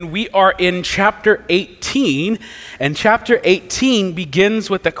We are in chapter 18, and chapter 18 begins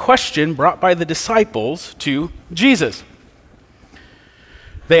with a question brought by the disciples to Jesus.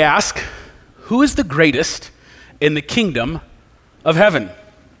 They ask, "Who is the greatest in the kingdom of heaven?"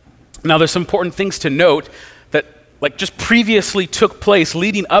 Now, there's some important things to note that just previously took place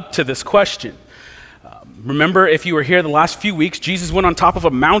leading up to this question. Remember, if you were here the last few weeks, Jesus went on top of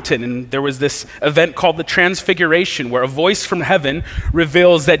a mountain, and there was this event called the Transfiguration, where a voice from heaven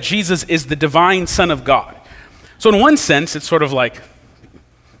reveals that Jesus is the divine Son of God. So in one sense, it's sort of like,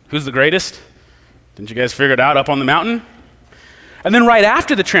 who's the greatest? Didn't you guys figure it out up on the mountain? And then right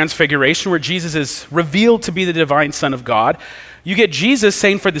after the Transfiguration, where Jesus is revealed to be the divine Son of God, you get Jesus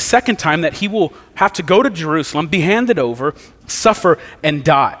saying for the second time that he will have to go to Jerusalem, be handed over, suffer, and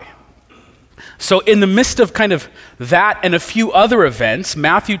die. So in the midst of kind of that and a few other events,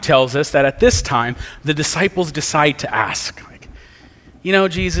 Matthew tells us that at this time, the disciples decide to ask,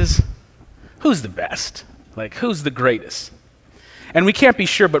 Jesus, who's the best? Who's the greatest? And we can't be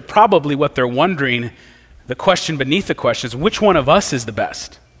sure, but probably what they're wondering, the question beneath the question is, which one of us is the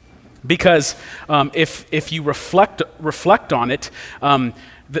best? Because if you reflect on it,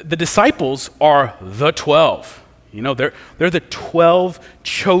 the disciples are the 12. They're the 12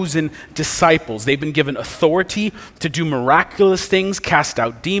 chosen disciples. They've been given authority to do miraculous things, cast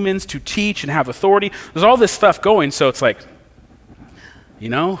out demons, to teach and have authority. There's all this stuff going, so it's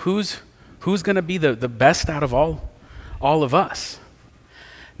who's going to be the best out of all of us?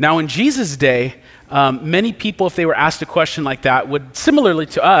 Now, in Jesus' day, many people, if they were asked a question like that, would, similarly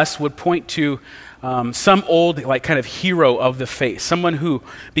to us, would point to some old kind of hero of the faith, someone who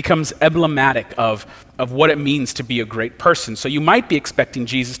becomes emblematic of what it means to be a great person. So you might be expecting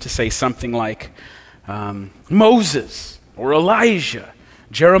Jesus to say something like Moses or Elijah,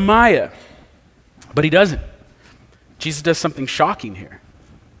 Jeremiah, but he doesn't. Jesus does something shocking here.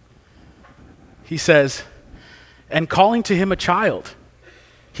 He says, "And calling to him a child,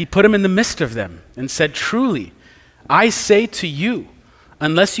 he put him in the midst of them and said, 'Truly, I say to you,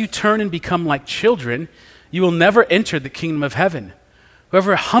 unless you turn and become like children, you will never enter the kingdom of heaven.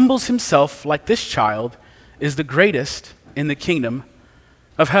 Whoever humbles himself like this child is the greatest in the kingdom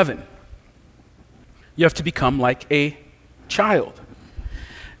of heaven.'" You have to become like a child.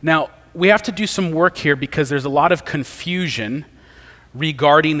 Now, we have to do some work here because there's a lot of confusion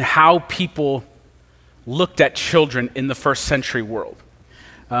regarding how people looked at children in the first century world.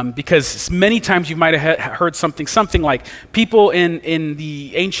 Because many times you might have heard something like people in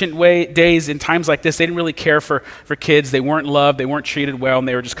the ancient days, in times like this, they didn't really care for kids. They weren't loved, they weren't treated well, and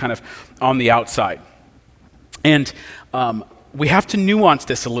they were just kind of on the outside. And we have to nuance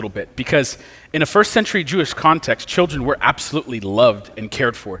this a little bit because in a first century Jewish context, children were absolutely loved and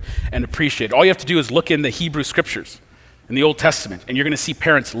cared for and appreciated. All you have to do is look in the Hebrew scriptures in the Old Testament, and you're going to see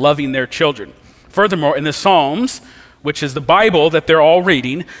parents loving their children. Furthermore, in the Psalms, which is the Bible that they're all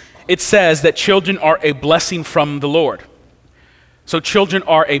reading, it says that children are a blessing from the Lord. So children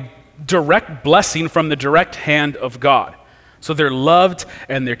are a direct blessing from the direct hand of God. So they're loved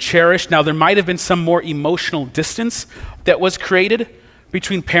and they're cherished. Now, there might have been some more emotional distance that was created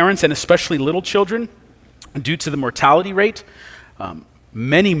between parents and especially little children due to the mortality rate.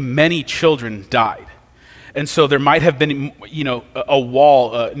 Many children died. And so there might have been, a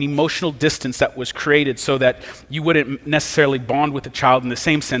wall, an emotional distance that was created so that you wouldn't necessarily bond with the child in the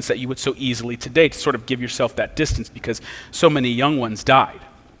same sense that you would so easily today, to sort of give yourself that distance because so many young ones died.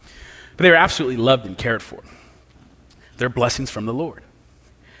 But they were absolutely loved and cared for. They're blessings from the Lord.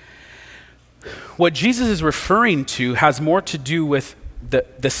 What Jesus is referring to has more to do with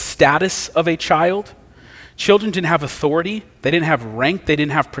the status of a child. Children didn't have authority, they didn't have rank, they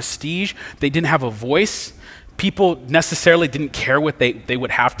didn't have prestige, they didn't have a voice. People necessarily didn't care what they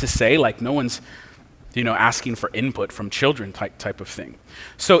would have to say, like no one's asking for input from children type of thing.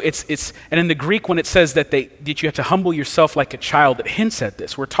 So it's and in the Greek when it says that you have to humble yourself like a child, it hints at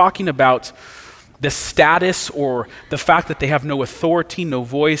this. We're talking about the status or the fact that they have no authority, no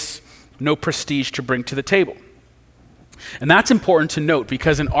voice, no prestige to bring to the table. And that's important to note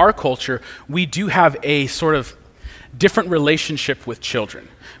because in our culture, we do have a sort of different relationship with children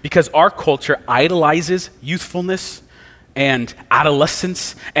because our culture idolizes youthfulness and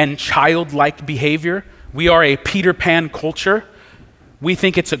adolescence and childlike behavior. We are a Peter Pan culture. We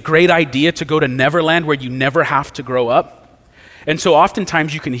think it's a great idea to go to Neverland where you never have to grow up. And so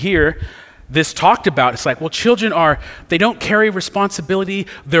oftentimes you can hear this talked about. It's like, well, children they don't carry responsibility,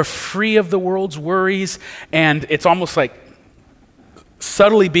 they're free of the world's worries, and it's almost like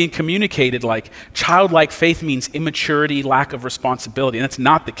subtly being communicated like childlike faith means immaturity, lack of responsibility, and that's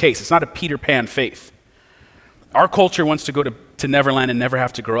not the case. It's not a Peter Pan faith. Our culture wants to go to Neverland and never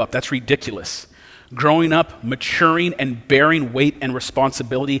have to grow up. That's ridiculous. Growing up, maturing, and bearing weight and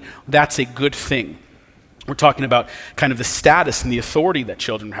responsibility, that's a good thing. We're talking about kind of the status and the authority that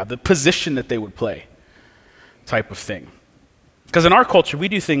children have, the position that they would play, type of thing. Because in our culture, we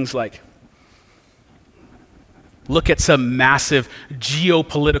do things like look at some massive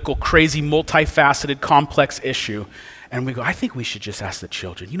geopolitical, crazy, multifaceted, complex issue, and we go, I think we should just ask the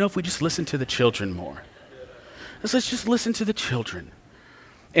children. If we just listen to the children more. Let's just listen to the children.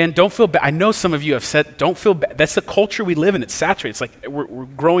 And don't feel bad. I know some of you have said, don't feel bad. That's the culture we live in. It's saturated. It's like we're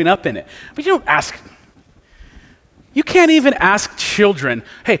growing up in it. But you don't ask. You can't even ask children,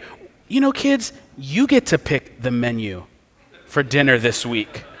 hey, kids, you get to pick the menu for dinner this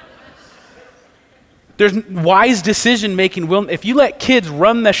week. There's wise decision-making. If you let kids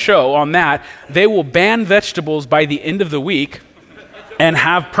run the show on that, they will ban vegetables by the end of the week and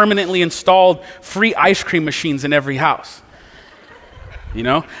have permanently installed free ice cream machines in every house.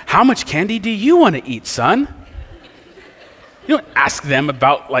 How much candy do you want to eat, son? You don't ask them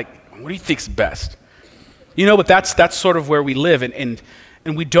about, what do you think's best? But that's sort of where we live, and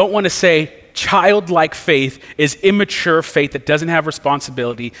we don't want to say childlike faith is immature faith that doesn't have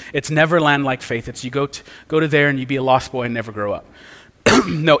responsibility. It's Neverland-like faith. It's you go to there and you be a lost boy and never grow up.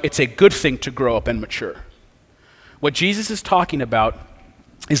 No, it's a good thing to grow up and mature. What Jesus is talking about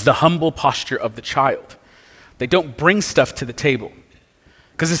is the humble posture of the child. They don't bring stuff to the table.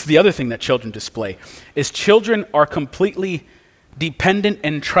 Because this is the other thing that children display, is children are completely dependent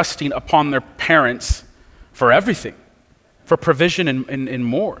and trusting upon their parents for everything, for provision and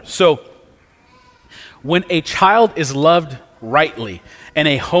more. So when a child is loved rightly and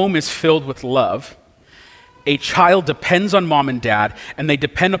a home is filled with love, a child depends on mom and dad, and they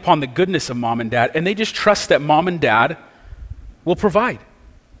depend upon the goodness of mom and dad, and they just trust that mom and dad will provide.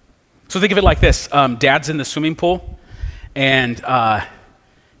 So think of it like this. Dad's in the swimming pool, and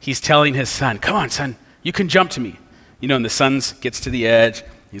he's telling his son, come on, son, you can jump to me. And the son gets to the edge.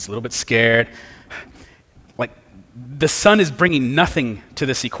 He's a little bit scared. The son is bringing nothing to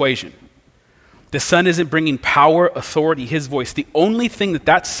this equation. The son isn't bringing power, authority, his voice. The only thing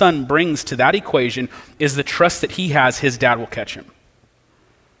that son brings to that equation is the trust that he has his dad will catch him. Do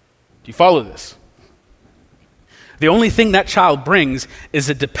you follow this? The only thing that child brings is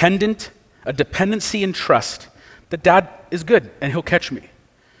a dependency and trust that dad is good and he'll catch me.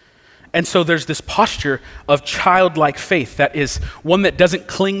 And so there's this posture of childlike faith that is one that doesn't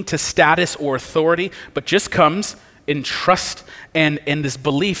cling to status or authority, but just comes in trust and in this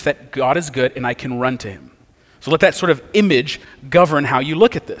belief that God is good and I can run to him. So let that sort of image govern how you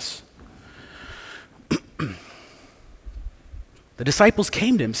look at this. The disciples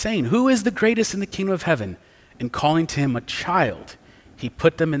came to him saying, who is the greatest in the kingdom of heaven? And calling to him a child, he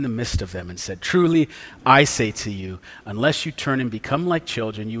put them in the midst of them and said, truly, I say to you, unless you turn and become like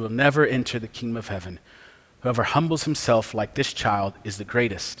children, you will never enter the kingdom of heaven. Whoever humbles himself like this child is the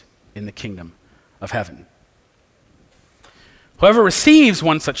greatest in the kingdom of heaven. Whoever receives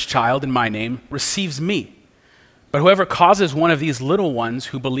one such child in my name receives me. But whoever causes one of these little ones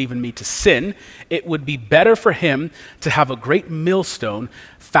who believe in me to sin, it would be better for him to have a great millstone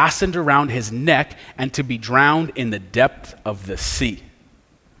fastened around his neck and to be drowned in the depth of the sea.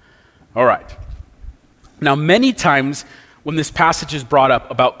 All right. Now, many times when this passage is brought up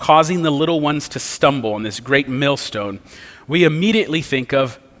about causing the little ones to stumble on this great millstone, we immediately think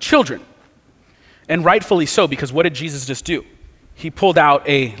of children. And rightfully so, because what did Jesus just do? He pulled out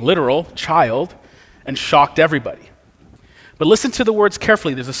a literal child and shocked everybody. But listen to the words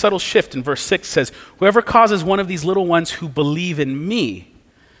carefully. There's a subtle shift in verse 6. It says, whoever causes one of these little ones who believe in me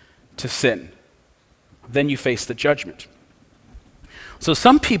to sin, then you face the judgment. So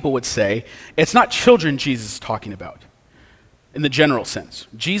some people would say it's not children Jesus is talking about in the general sense.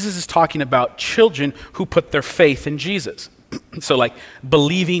 Jesus is talking about children who put their faith in Jesus. So like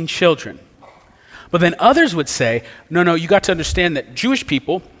believing children. But then others would say, no, you got to understand that Jewish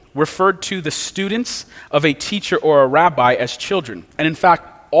people referred to the students of a teacher or a rabbi as children. And in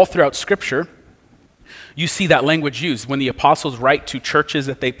fact, all throughout Scripture, you see that language used. When the apostles write to churches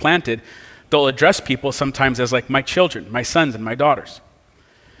that they planted, they'll address people sometimes as like my children, my sons and my daughters.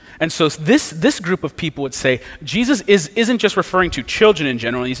 And so this group of people would say, Jesus isn't just referring to children in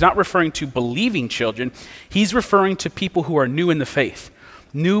general. He's not referring to believing children. He's referring to people who are new in the faith,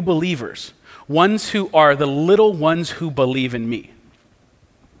 new believers, ones who are the little ones who believe in me.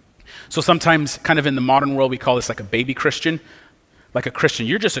 So sometimes kind of in the modern world, we call this like a baby Christian. Like a Christian,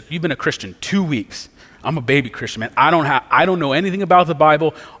 you've been a Christian 2 weeks. I'm a baby Christian, man. I don't know anything about the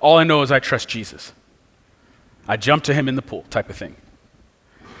Bible. All I know is I trust Jesus. I jump to him in the pool type of thing.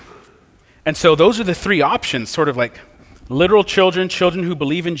 And so those are the three options, sort of like literal children, children who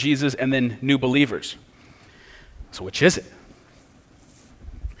believe in Jesus, and then new believers. So which is it?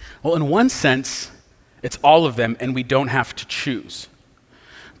 Well, in one sense, it's all of them, and we don't have to choose.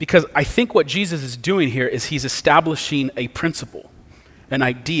 Because I think what Jesus is doing here is he's establishing a principle, an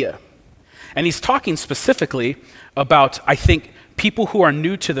idea. And he's talking specifically about, I think, people who are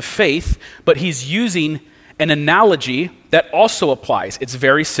new to the faith, but he's using an analogy that also applies. It's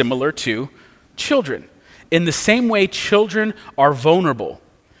very similar to children. In the same way children are vulnerable,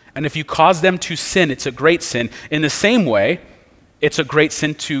 and if you cause them to sin, it's a great sin. In the same way, it's a great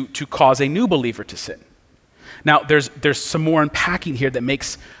sin to cause a new believer to sin. Now, there's some more unpacking here that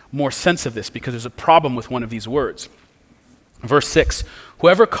makes more sense of this because there's a problem with one of these words. Verse 6,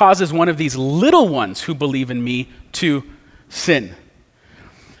 whoever causes one of these little ones who believe in me to sin.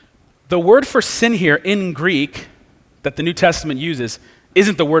 The word for sin here in Greek that the New Testament uses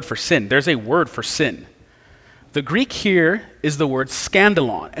isn't the word for sin. There's a word for sin. The Greek here is the word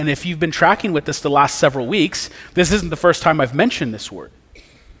scandalon. And if you've been tracking with us the last several weeks, this isn't the first time I've mentioned this word.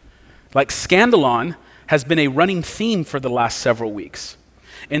 Like scandalon has been a running theme for the last several weeks.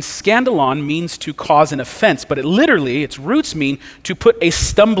 And scandalon means to cause an offense, but its roots mean to put a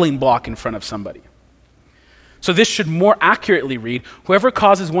stumbling block in front of somebody. So this should more accurately read, whoever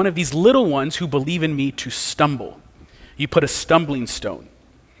causes one of these little ones who believe in me to stumble. You put a stumbling stone.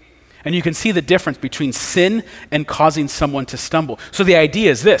 And you can see the difference between sin and causing someone to stumble. So the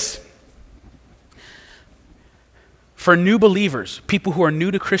idea is this. For new believers, people who are new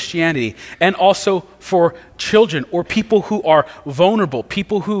to Christianity, and also for children or people who are vulnerable,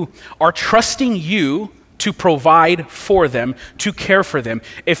 people who are trusting you to provide for them, to care for them,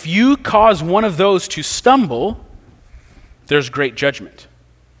 if you cause one of those to stumble, there's great judgment.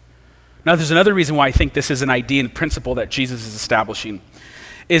 Now, there's another reason why I think this is an idea and principle that Jesus is establishing.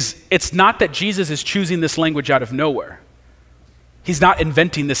 It's not that Jesus is choosing this language out of nowhere. He's not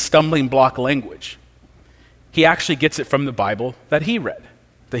inventing this stumbling block language. He actually gets it from the Bible that he read,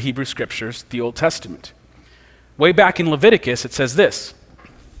 the Hebrew Scriptures, the Old Testament. Way back in Leviticus, it says this,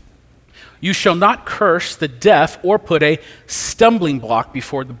 you shall not curse the deaf or put a stumbling block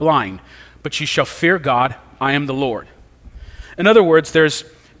before the blind, but you shall fear God, I am the Lord. In other words, there's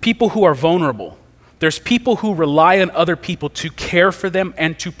people who are vulnerable. There's people who rely on other people to care for them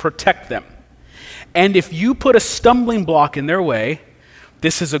and to protect them. And if you put a stumbling block in their way,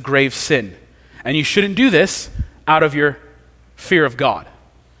 this is a grave sin. And you shouldn't do this out of your fear of God.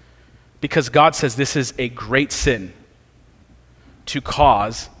 Because God says this is a great sin to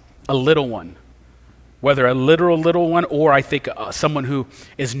cause a little one. Whether a literal little one or I think someone who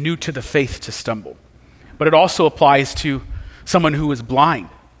is new to the faith to stumble. But it also applies to someone who is blind.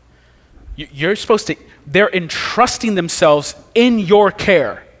 They're entrusting themselves in your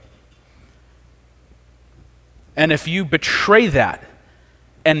care. And if you betray that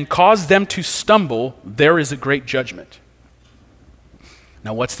and cause them to stumble, there is a great judgment.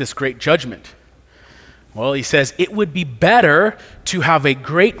 Now, what's this great judgment? Well, he says, it would be better to have a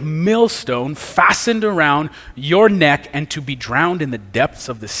great millstone fastened around your neck and to be drowned in the depths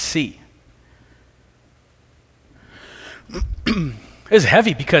of the sea. It's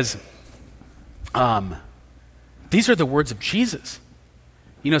heavy because these are the words of Jesus.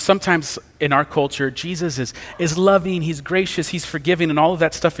 You know, sometimes in our culture, Jesus is loving, he's gracious, he's forgiving, and all of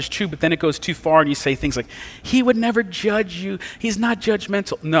that stuff is true, but then it goes too far and you say things like, he would never judge you, he's not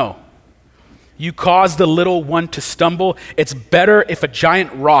judgmental. No. You cause the little one to stumble. It's better if a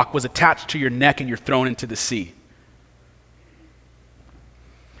giant rock was attached to your neck and you're thrown into the sea.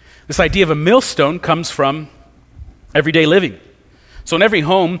 This idea of a millstone comes from everyday living. So in every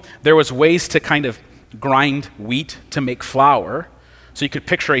home, there was ways to kind of grind wheat to make flour. So you could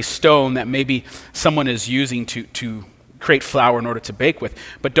picture a stone that maybe someone is using to create flour in order to bake with.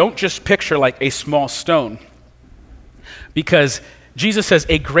 But don't just picture like a small stone, because Jesus says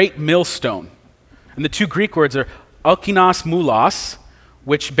a great millstone. And the two Greek words are alkinos moulos,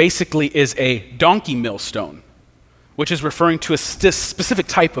 which basically is a donkey millstone, which is referring to a specific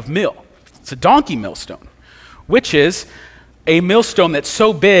type of mill. It's a donkey millstone, which is a millstone that's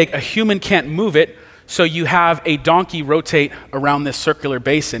so big a human can't move it, so you have a donkey rotate around this circular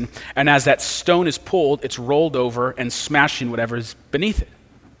basin, and as that stone is pulled, it's rolled over and smashing whatever is beneath it.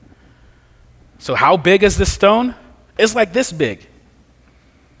 So how big is the stone? It's like this big.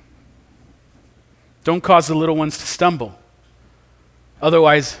 Don't cause the little ones to stumble.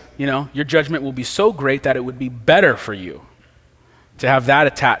 Otherwise, your judgment will be so great that it would be better for you to have that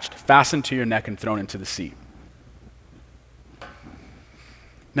attached, fastened to your neck, and thrown into the sea.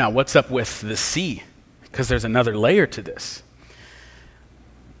 Now, what's up with the sea? Because there's another layer to this.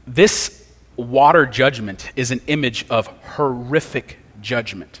 This water judgment is an image of horrific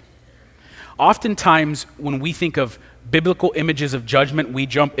judgment. Oftentimes, when we think of biblical images of judgment, we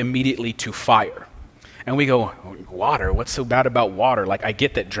jump immediately to fire. And we go, water, what's so bad about water? Like, I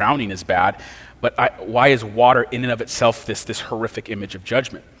get that drowning is bad, but why is water in and of itself this horrific image of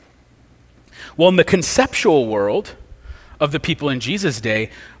judgment? Well, in the conceptual world of the people in Jesus' day,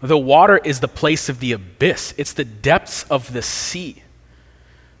 the water is the place of the abyss. It's the depths of the sea.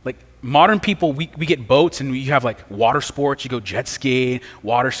 Like, modern people, we get boats and you have like water sports, you go jet skiing,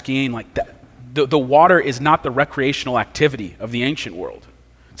 water skiing, like that. The water is not the recreational activity of the ancient world.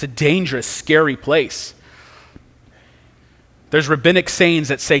 It's a dangerous, scary place. There's rabbinic sayings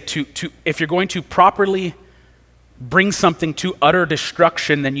that say if you're going to properly bring something to utter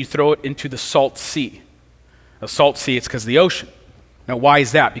destruction, then you throw it into the salt sea. The salt sea, it's because of the ocean. Now, why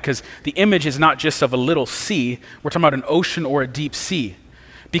is that? Because the image is not just of a little sea. We're talking about an ocean or a deep sea.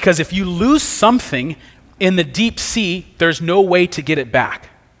 Because if you lose something in the deep sea, there's no way to get it back.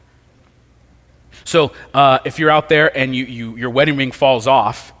 So if you're out there and your wedding ring falls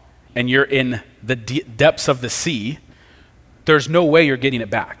off and you're in the depths of the sea, there's no way you're getting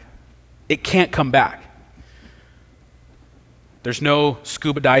it back. It can't come back. There's no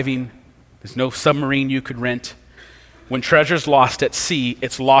scuba diving. There's no submarine you could rent. When treasure's lost at sea,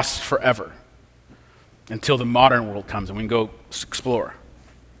 it's lost forever until the modern world comes and we can go explore.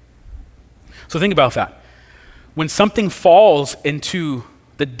 So think about that. When something falls into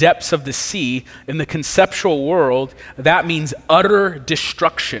the depths of the sea in the conceptual world, that means utter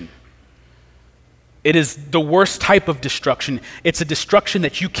destruction. It is the worst type of destruction. It's a destruction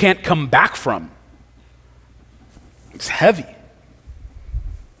that you can't come back from. It's heavy.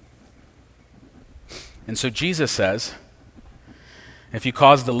 And so Jesus says, if you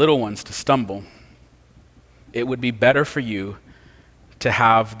cause the little ones to stumble, it would be better for you to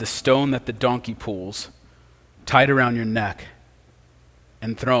have the stone that the donkey pulls tied around your neck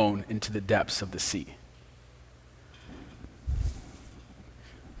and thrown into the depths of the sea.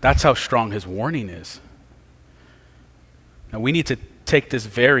 That's how strong his warning is. Now we need to take this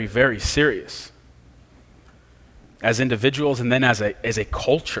very, very serious as individuals and then as a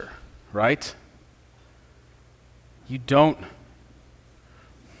culture, right? You don't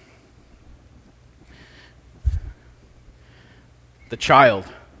the child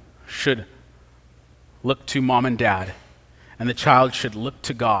should look to mom and dad, and the child should look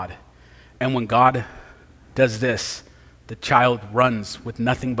to God. And when God does this, the child runs with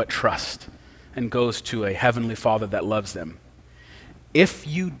nothing but trust and goes to a heavenly Father that loves them. If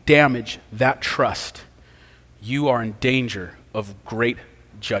you damage that trust, you are in danger of great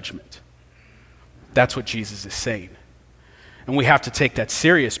judgment. That's what Jesus is saying. And we have to take that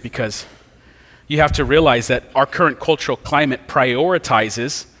serious because you have to realize that our current cultural climate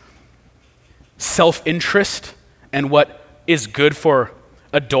prioritizes self-interest and what is good for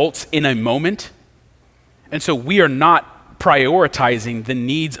adults in a moment. And so we are not prioritizing the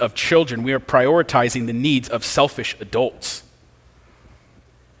needs of children. We are prioritizing the needs of selfish adults.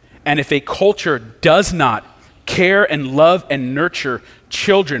 And if a culture does not care and love and nurture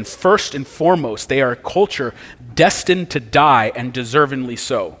children first and foremost, they are a culture destined to die, and deservingly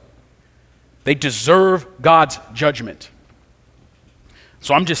so. They deserve God's judgment.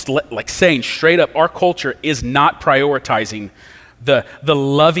 So I'm just saying straight up, our culture is not prioritizing the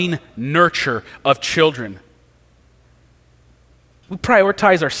loving nurture of children. We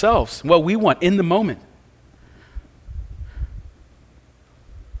prioritize ourselves, what we want in the moment.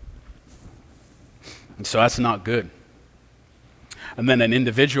 And so that's not good. And then an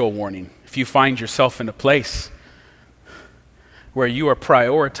individual warning. If you find yourself in a place where you are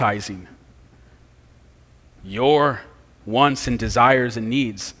prioritizing your wants and desires and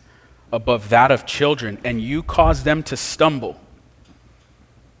needs above that of children, and you cause them to stumble,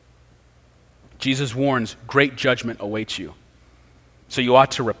 Jesus warns great judgment awaits you. So you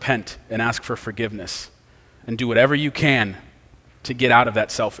ought to repent and ask for forgiveness and do whatever you can to get out of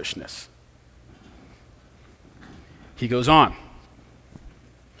that selfishness. He goes on.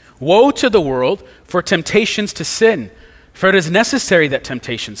 Woe to the world for temptations to sin, for it is necessary that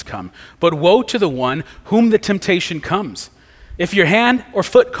temptations come. But woe to the one whom the temptation comes. If your hand or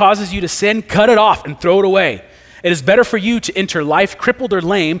foot causes you to sin, cut it off and throw it away. It is better for you to enter life crippled or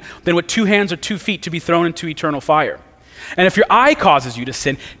lame than with 2 hands or 2 feet to be thrown into eternal fire. And if your eye causes you to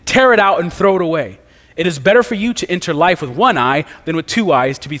sin, tear it out and throw it away. It is better for you to enter life with 1 eye than with 2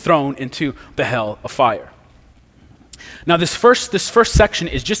 eyes to be thrown into the hell of fire. Now this first section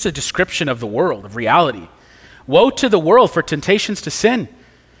is just a description of the world, of reality. Woe to the world for temptations to sin.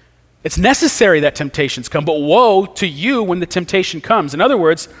 It's necessary that temptations come, but woe to you when the temptation comes. In other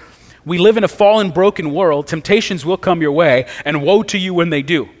words, We live in a fallen, broken world. Temptations will come your way, and woe to you when they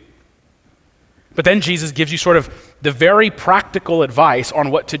do. But then Jesus gives you sort of the very practical advice on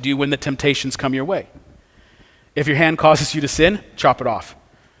what to do when the temptations come your way. If your hand causes you to sin, chop it off.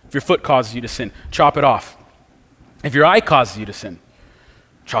 If your foot causes you to sin, chop it off. If your eye causes you to sin,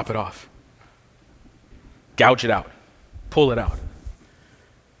 chop it off. Gouge it out. Pull it out.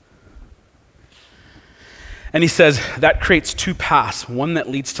 And he says that creates two paths, one that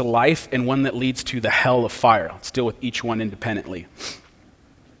leads to life and one that leads to the hell of fire. Let's deal with each one independently.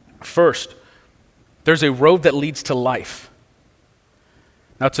 First, there's a road that leads to life.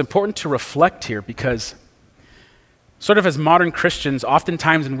 Now, it's important to reflect here because sort of as modern Christians,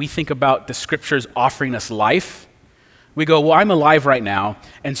 oftentimes when we think about the scriptures offering us life, we go, well, I'm alive right now,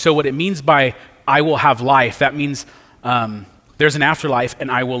 and so what it means by I will have life, that means there's an afterlife and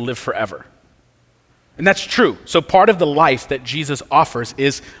I will live forever. And that's true. So part of the life that Jesus offers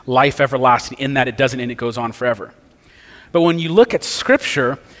is life everlasting in that it doesn't end, it goes on forever. But when you look at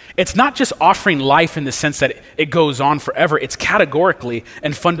Scripture, it's not just offering life in the sense that it goes on forever. It's categorically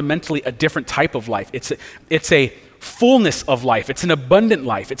and fundamentally a different type of life. It's a fullness of life. It's an abundant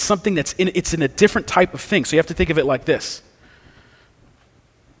life. It's something it's in a different type of thing. So you have to think of it like this.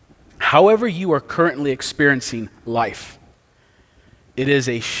 However you are currently experiencing life, it is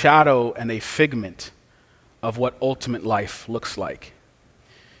a shadow and a figment of what ultimate life looks like.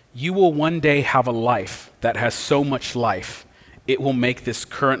 You will one day have a life that has so much life, it will make this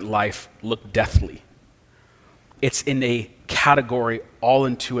current life look deathly. It's in a category all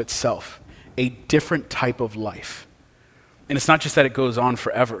into itself, a different type of life. And it's not just that it goes on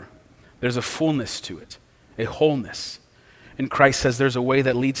forever. There's a fullness to it, a wholeness. And Christ says there's a way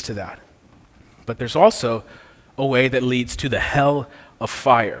that leads to that. But there's also a way that leads to the hell of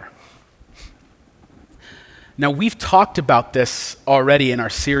fire. Now, we've talked about this already in our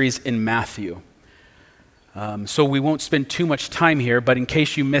series in Matthew. So we won't spend too much time here, but in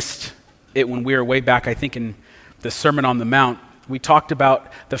case you missed it when we were way back, I think in the Sermon on the Mount, we talked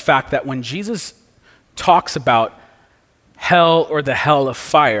about the fact that when Jesus talks about hell or the hell of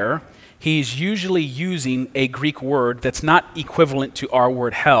fire, he's usually using a Greek word that's not equivalent to our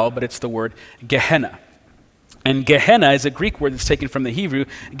word hell, but it's the word Gehenna. And Gehenna is a Greek word that's taken from the Hebrew,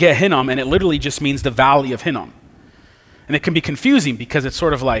 Gehinnom, and it literally just means the valley of Hinnom. And it can be confusing because it's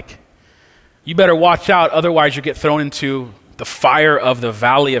sort of like, you better watch out, otherwise you get thrown into the fire of the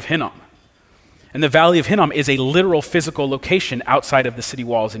valley of Hinnom. And the valley of Hinnom is a literal physical location outside of the city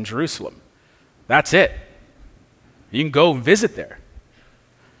walls in Jerusalem. That's it. You can go and visit there.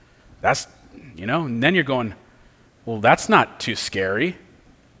 That's, and then you're going, well, that's not too scary.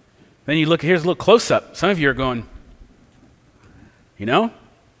 Then you look, here's a little close-up. Some of you are going,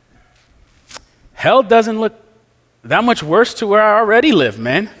 hell doesn't look that much worse to where I already live,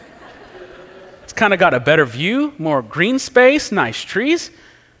 man. It's kind of got a better view, more green space, nice trees.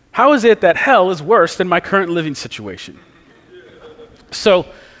 How is it that hell is worse than my current living situation? So,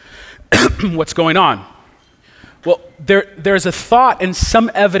 what's going on? Well, there's a thought and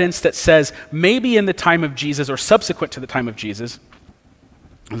some evidence that says maybe in the time of Jesus or subsequent to the time of Jesus,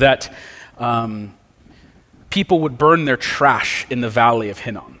 that people would burn their trash in the valley of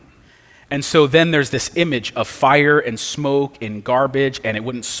Hinnom. And so then there's this image of fire and smoke and garbage, and it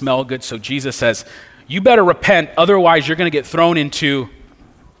wouldn't smell good. So Jesus says, you better repent, otherwise you're going to get thrown into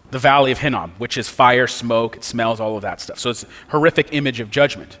the valley of Hinnom, which is fire, smoke, it smells, all of that stuff. So it's a horrific image of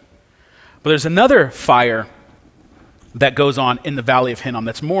judgment. But there's another fire that goes on in the valley of Hinnom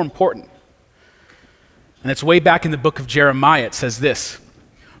that's more important. And it's way back in the book of Jeremiah. It says this,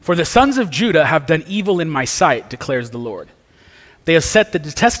 "For the sons of Judah have done evil in my sight, declares the Lord. They have set the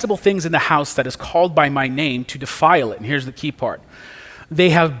detestable things in the house that is called by my name to defile it." And here's the key part.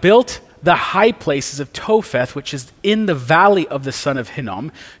 "They have built the high places of Topheth, which is in the valley of the son of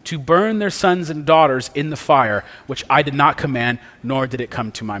Hinnom, to burn their sons and daughters in the fire, which I did not command, nor did it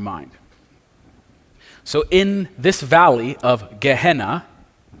come to my mind." So in this valley of Gehenna,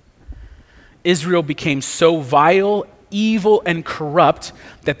 Israel became so vile, evil, and corrupt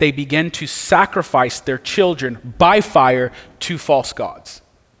that they began to sacrifice their children by fire to false gods.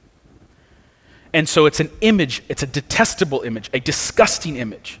 And so it's an image, it's a detestable image, a disgusting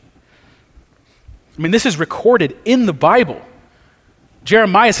image. I mean, this is recorded in the Bible.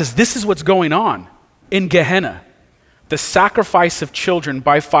 Jeremiah says this is what's going on in Gehenna, the sacrifice of children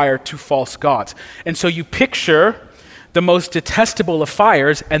by fire to false gods. And so you picture the most detestable of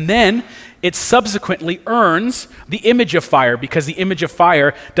fires, and then it subsequently earns the image of fire, because the image of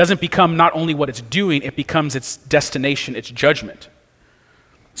fire doesn't become not only what it's doing, it becomes its destination, its judgment.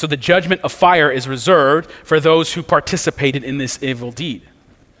 So the judgment of fire is reserved for those who participated in this evil deed.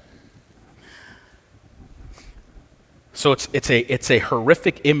 So it's a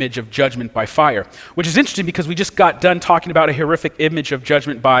horrific image of judgment by fire, which is interesting because we just got done talking about a horrific image of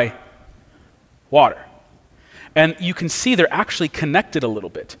judgment by water. And you can see they're actually connected a little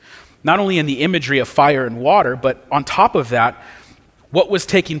bit, not only in the imagery of fire and water, but on top of that, what was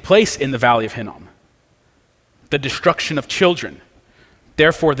taking place in the Valley of Hinnom? The destruction of children.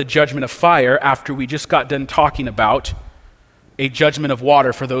 Therefore, the judgment of fire after we just got done talking about a judgment of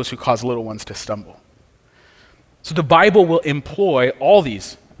water for those who cause little ones to stumble. So the Bible will employ all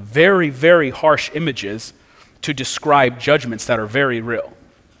these very, very harsh images to describe judgments that are very real.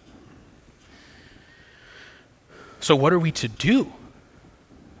 So what are we to do?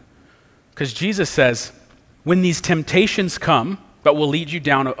 Because Jesus says, when these temptations come that will lead you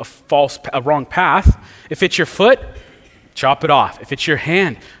down a wrong path, if it's your foot, chop it off. If it's your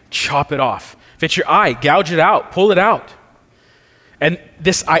hand, chop it off. If it's your eye, gouge it out, pull it out. And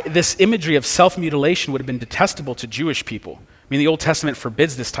this imagery of self-mutilation would have been detestable to Jewish people. I mean, the Old Testament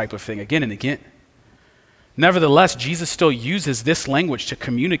forbids this type of thing again and again. Nevertheless, Jesus still uses this language to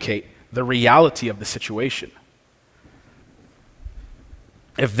communicate the reality of the situation.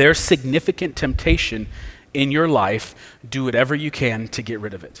 If there's significant temptation in your life, do whatever you can to get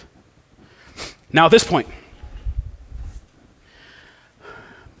rid of it. Now, at this point,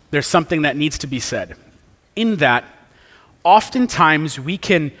 there's something that needs to be said. In that, oftentimes we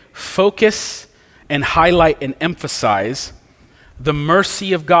can focus and highlight and emphasize the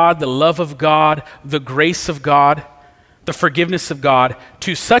mercy of God, the love of God, the grace of God, the forgiveness of God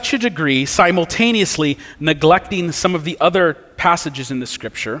to such a degree, simultaneously neglecting some of the other passages in the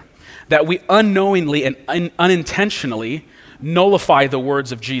scripture, that we unknowingly and unintentionally nullify the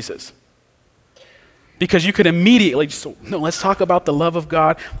words of Jesus. Because you could immediately just, no, let's talk about the love of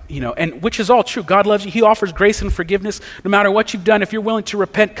God, and which is all true. God loves you. He offers grace and forgiveness no matter what you've done. If you're willing to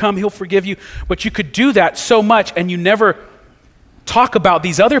repent, come, he'll forgive you. But you could do that so much and you never talk about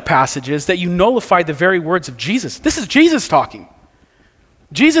these other passages that you nullify the very words of Jesus. This is Jesus talking.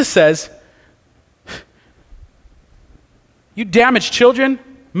 Jesus says, you damaged children,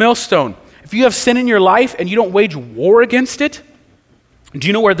 millstone. If you have sin in your life and you don't wage war against it, do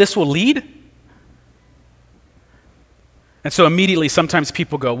you know where this will lead? And so immediately sometimes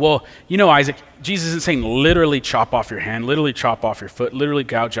people go, well, Isaac, Jesus isn't saying literally chop off your hand, literally chop off your foot, literally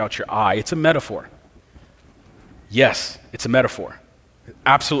gouge out your eye. It's a metaphor. Yes, it's a metaphor.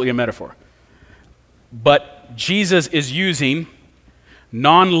 Absolutely a metaphor. But Jesus is using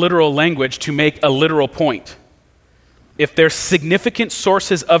non-literal language to make a literal point. If there's significant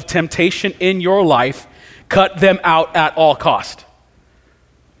sources of temptation in your life, cut them out at all cost.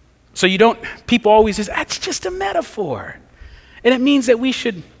 So people always say, that's just a metaphor. And it means that we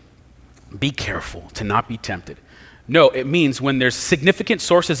should be careful to not be tempted. No, it means when there's significant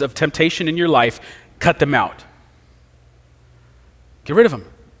sources of temptation in your life, cut them out. Get rid of them.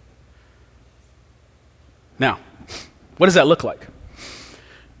 Now, what does that look like?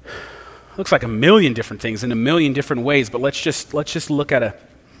 Looks like a million different things in a million different ways, but let's just look at a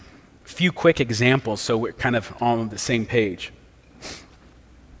few quick examples so we're kind of on the same page.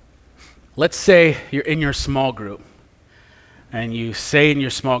 Let's say you're in your small group and you say in your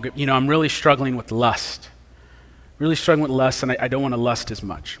small group, I'm really struggling with lust. Really struggling with lust and I don't want to lust as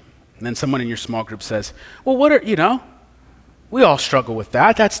much. And then someone in your small group says, well, we all struggle with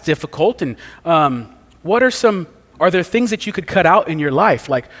that. That's difficult. And are there things that you could cut out in your life?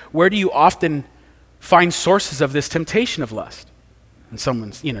 Like, where do you often find sources of this temptation of lust? And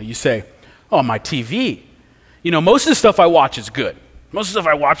someone's, you say, oh, my TV. Most of the stuff I watch is good. Most of the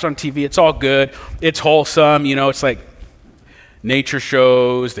stuff I watch on TV, it's all good. It's wholesome. It's like nature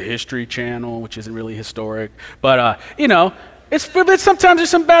shows, the History Channel, which isn't really historic. But, but sometimes there's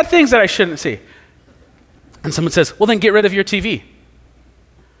some bad things that I shouldn't see. And someone says, well, then get rid of your TV.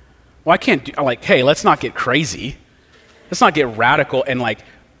 Well, I can't hey, let's not get crazy. Let's not get radical and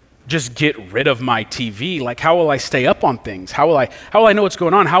just get rid of my TV. How will I stay up on things? How will I know what's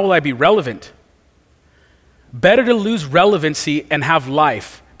going on? How will I be relevant? Better to lose relevancy and have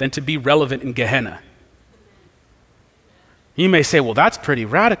life than to be relevant in Gehenna. You may say, well, that's pretty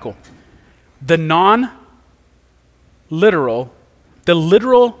radical. The non-literal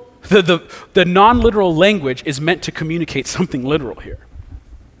language is meant to communicate something literal here.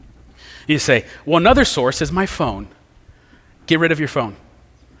 You say, well, another source is my phone. Get rid of your phone.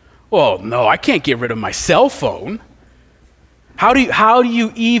 Well, no, I can't get rid of my cell phone. How do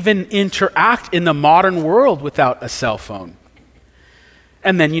you even interact in the modern world without a cell phone?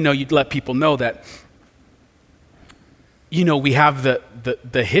 And then, you'd let people know that, we have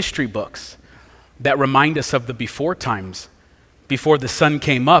the history books that remind us of the before times before the sun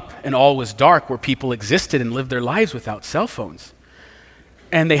came up and all was dark, where people existed and lived their lives without cell phones.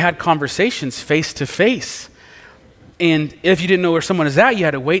 And they had conversations face to face. And if you didn't know where someone is at, you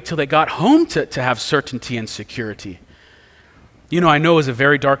had to wait till they got home to have certainty and security. I know it was a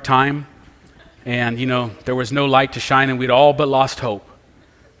very dark time, and there was no light to shine, and we'd all but lost hope.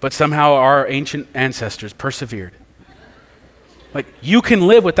 But somehow our ancient ancestors persevered. Like, you can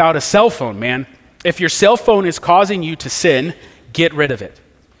live without a cell phone, man. If your cell phone is causing you to sin, get rid of it.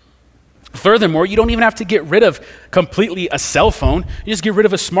 Furthermore, you don't even have to get rid of completely a cell phone. You just get rid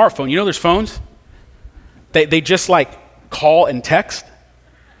of a smartphone. There's phones. They just like call and text.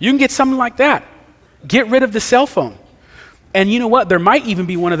 You can get something like that. Get rid of the cell phone. And you know what? There might even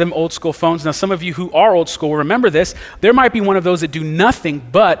be one of them old school phones. Now, some of you who are old school remember this. There might be one of those that do nothing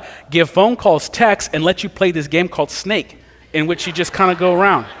but give phone calls, texts, and let you play this game called Snake, in which you just kind of go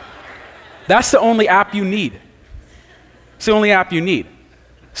around. That's the only app you need. It's the only app you need.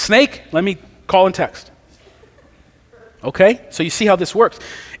 Snake, let me call and text. Okay? So you see how this works.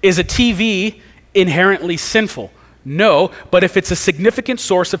 Is a TV inherently sinful? No, but if it's a significant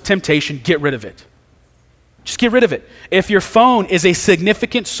source of temptation, get rid of it. Just get rid of it. If your phone is a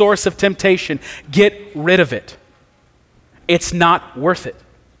significant source of temptation, get rid of it. It's not worth it.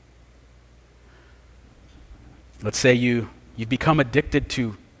 Let's say you've become addicted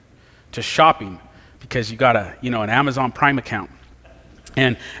to shopping because you got an Amazon Prime account.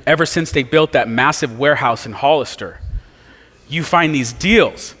 And ever since they built that massive warehouse in Hollister, you find these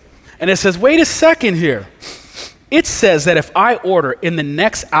deals. And it says, wait a second here. It says that if I order in the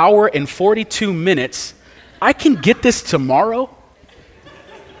next hour and 42 minutes, I can get this tomorrow?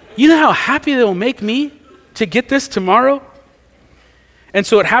 You know how happy it'll make me to get this tomorrow? And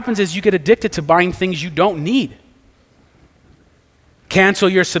so what happens is you get addicted to buying things you don't need. Cancel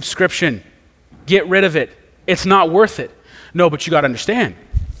your subscription. Get rid of it. It's not worth it. No, but you got to understand.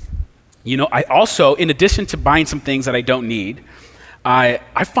 I also, in addition to buying some things that I don't need, I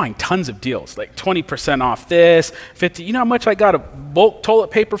find tons of deals, like 20% off this, 50. You know how much I got a bulk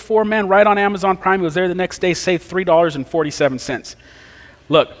toilet paper for, man? Right on Amazon Prime. It was there the next day, saved $3.47.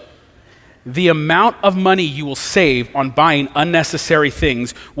 Look, the amount of money you will save on buying unnecessary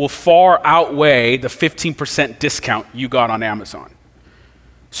things will far outweigh the 15% discount you got on Amazon.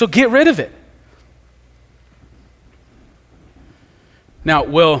 So get rid of it. Now,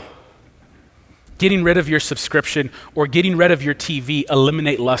 will getting rid of your subscription or getting rid of your TV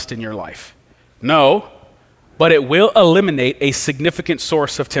eliminate lust in your life? No, but it will eliminate a significant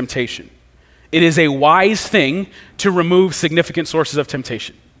source of temptation. It is a wise thing to remove significant sources of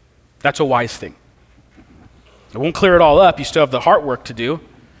temptation. That's a wise thing. It won't clear it all up. You still have the heart work to do.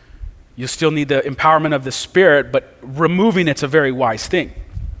 You still need the empowerment of the Spirit, but removing it's a very wise thing.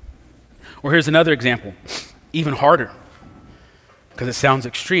 Or here's another example, even harder, because it sounds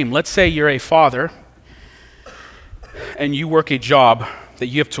extreme. Let's say you're a father and you work a job that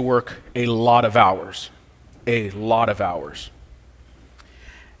you have to work a lot of hours.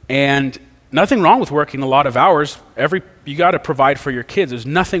 And nothing wrong with working a lot of hours. You got to provide for your kids. There's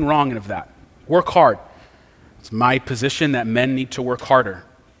nothing wrong with that. Work hard. It's my position that men need to work harder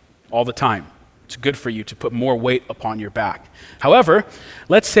all the time. It's good for you to put more weight upon your back. However,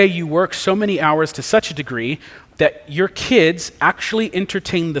 let's say you work so many hours to such a degree that your kids actually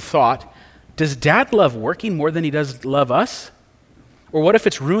entertain the thought, does dad love working more than he does love us? Or what if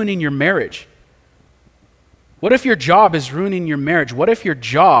it's ruining your marriage? What if your job is ruining your marriage? What if your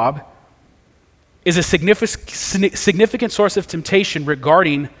job is a significant source of temptation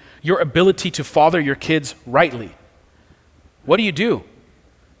regarding your ability to father your kids rightly? What do?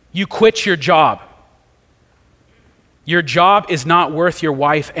 You quit your job. Your job is not worth your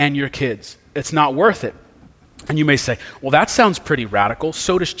wife and your kids. It's not worth it. And you may say, well, that sounds pretty radical.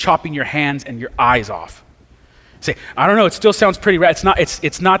 So does chopping your hands and your eyes off. Say, I don't know, it still sounds pretty radical.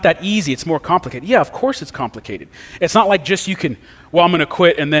 It's not that easy. It's more complicated. Yeah, of course it's complicated. It's not like just you can, well, I'm going to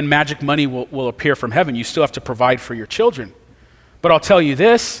quit and then magic money will appear from heaven. You still have to provide for your children. But I'll tell you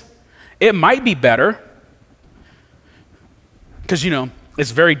this, it might be better because,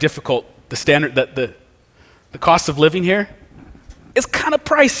 it's very difficult. The standard, the cost of living here is kind of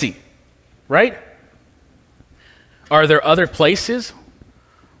pricey, right? Are there other places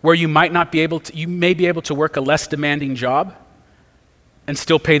where you may be able to work a less demanding job and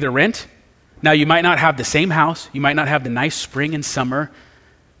still pay the rent? Now, you might not have the same house, you might not have the nice spring and summer,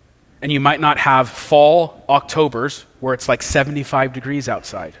 and you might not have fall Octobers where it's like 75 degrees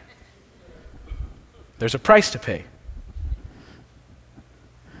outside. There's a price to pay.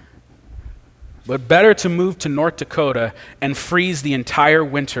 But better to move to North Dakota and freeze the entire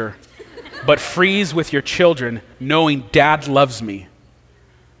winter but freeze with your children knowing dad loves me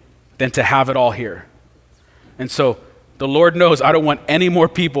than to have it all here. And so the Lord knows I don't want any more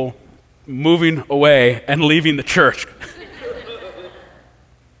people moving away and leaving the church.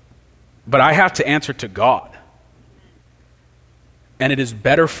 But I have to answer to God. And it is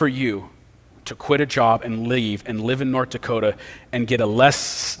better for you to quit a job and leave and live in North Dakota and get a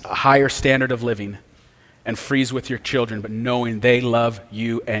higher standard of living and freeze with your children, but knowing they love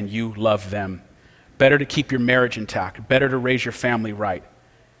you and you love them. Better to keep your marriage intact. Better to raise your family right.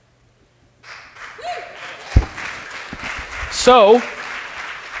 So,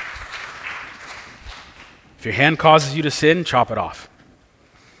 if your hand causes you to sin, chop it off.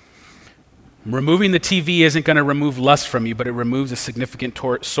 Removing the TV isn't going to remove lust from you, but it removes a significant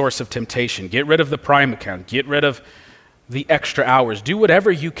source of temptation. Get rid of the Prime account. Get rid of the extra hours. Do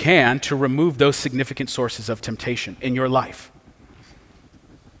whatever you can to remove those significant sources of temptation in your life.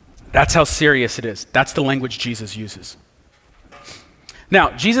 That's how serious it is. That's the language Jesus uses.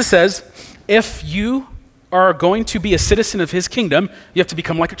 Now, Jesus says, if you are going to be a citizen of his kingdom, you have to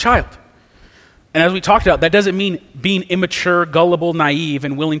become like a child. And as we talked about, that doesn't mean being immature, gullible, naive,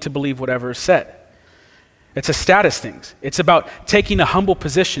 and willing to believe whatever is said. It's a status thing. It's about taking a humble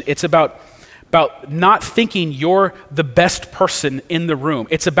position. It's about not thinking you're the best person in the room.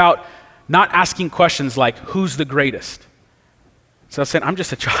 It's about not asking questions like, who's the greatest? So I'm saying, I'm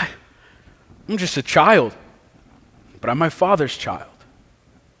just a child. I'm just a child, but I'm my Father's child.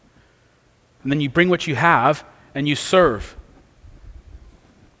 And then you bring what you have and you serve.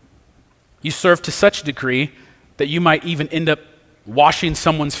 You serve to such a degree that you might even end up washing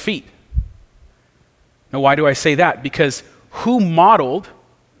someone's feet. Now, why do I say that? Because who modeled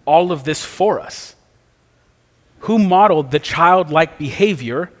all of this for us? Who modeled the childlike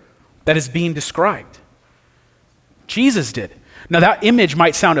behavior that is being described? Jesus did. Now, that image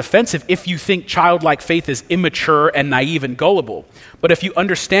might sound offensive if you think childlike faith is immature and naive and gullible. But if you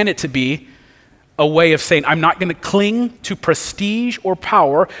understand it to be a way of saying, I'm not going to cling to prestige or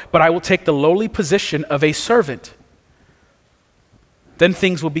power, but I will take the lowly position of a servant, then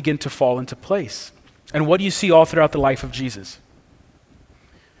things will begin to fall into place. And what do you see all throughout the life of Jesus?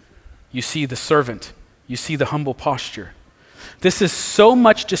 You see the servant. You see the humble posture. This is so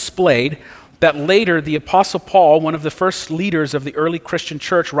much displayed that later the Apostle Paul, one of the first leaders of the early Christian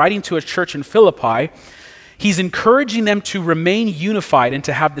church, writing to a church in Philippi, he's encouraging them to remain unified and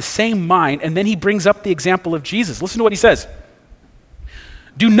to have the same mind, and then he brings up the example of Jesus. Listen to what he says.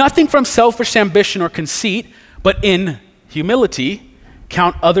 Do nothing from selfish ambition or conceit, but in humility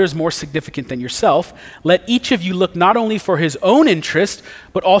count others more significant than yourself. Let each of you look not only for his own interest,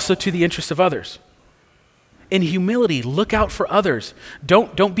 but also to the interest of others. In humility, look out for others.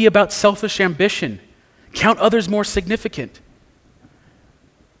 Don't be about selfish ambition. Count others more significant.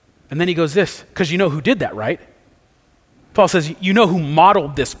 And then he goes this, because you know who did that, right? Paul says, you know who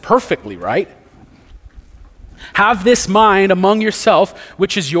modeled this perfectly, right? Have this mind among yourself,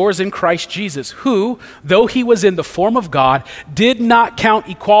 which is yours in Christ Jesus, who, though he was in the form of God, did not count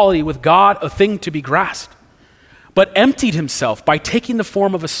equality with God a thing to be grasped, but emptied himself by taking the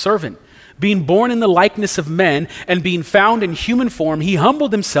form of a servant. Being born in the likeness of men and being found in human form, he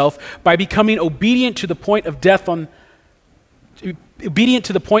humbled himself by becoming obedient to the point of death,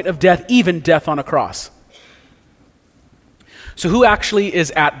 even death on a cross. So who actually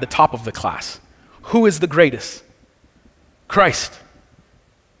is at the top of the class? Who is the greatest? Christ.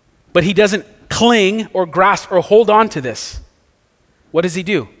 But he doesn't cling or grasp or hold on to this. What does he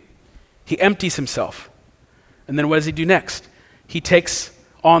do? He empties himself. And then what does he do next? He takes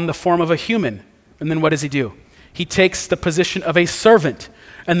on the form of a human. And then what does he do? He takes the position of a servant.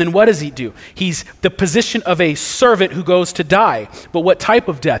 And then what does he do? He's the position of a servant who goes to die. But what type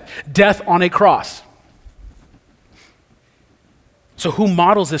of death? Death on a cross. So who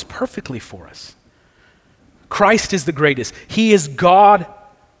models this perfectly for us? Christ is the greatest. He is God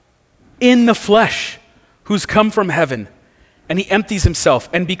in the flesh who's come from heaven. And he empties himself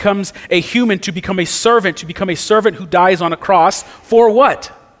and becomes a human to become a servant who dies on a cross for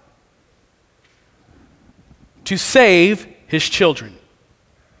what? To save his children.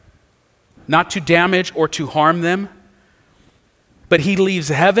 Not to damage or to harm them, but he leaves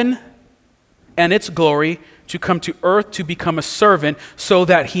heaven and its glory to come to earth to become a servant so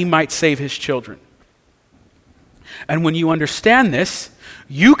that he might save his children. And when you understand this,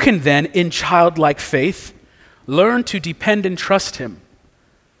 you can then, in childlike faith, learn to depend and trust him.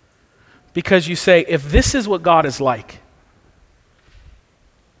 Because you say, if this is what God is like,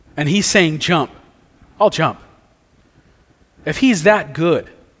 and he's saying jump, I'll jump. If he's that good,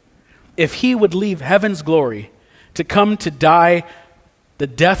 if he would leave heaven's glory to come to die the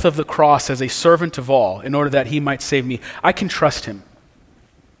death of the cross as a servant of all in order that he might save me, I can trust him.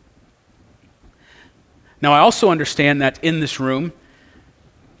 Now, I also understand that in this room,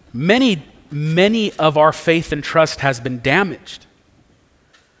 many of our faith and trust has been damaged.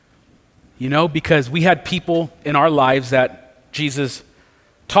 Because we had people in our lives that Jesus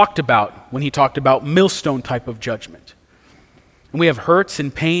talked about when he talked about millstone type of judgment. And we have hurts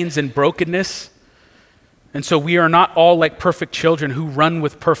and pains and brokenness. And so we are not all like perfect children who run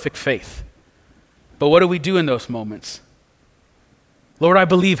with perfect faith. But what do we do in those moments? Lord, I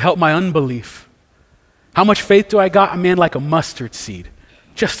believe, help my unbelief. How much faith do I got? Man, like a mustard seed,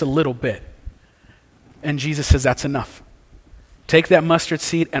 just a little bit. And Jesus says, that's enough. Take that mustard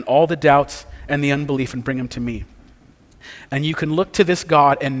seed and all the doubts and the unbelief and bring them to me. And you can look to this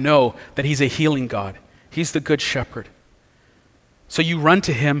God and know that he's a healing God. He's the good shepherd. So you run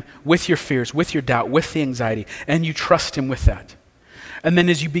to him with your fears, with your doubt, with the anxiety, and you trust him with that. And then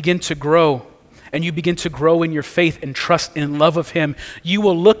as you begin to grow, and you begin to grow in your faith and trust and love of him, you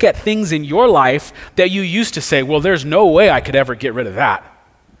will look at things in your life that you used to say, well, there's no way I could ever get rid of that.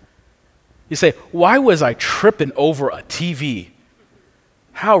 You say, why was I tripping over a TV?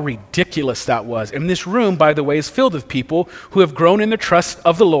 How ridiculous that was. And this room, by the way, is filled with people who have grown in the trust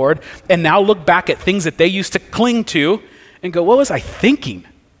of the Lord and now look back at things that they used to cling to and go, what was I thinking?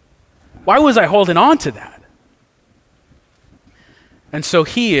 Why was I holding on to that? And so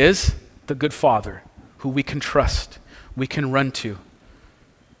he is the good Father who we can trust, we can run to.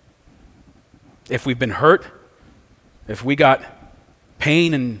 If we've been hurt, if we got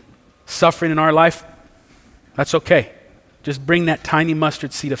pain and suffering in our life, that's okay. Just bring that tiny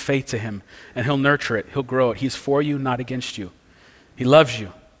mustard seed of faith to him and he'll nurture it, he'll grow it. He's for you, not against you. He loves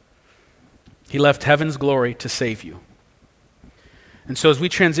you. He left heaven's glory to save you. And so as we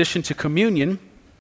transition to communion,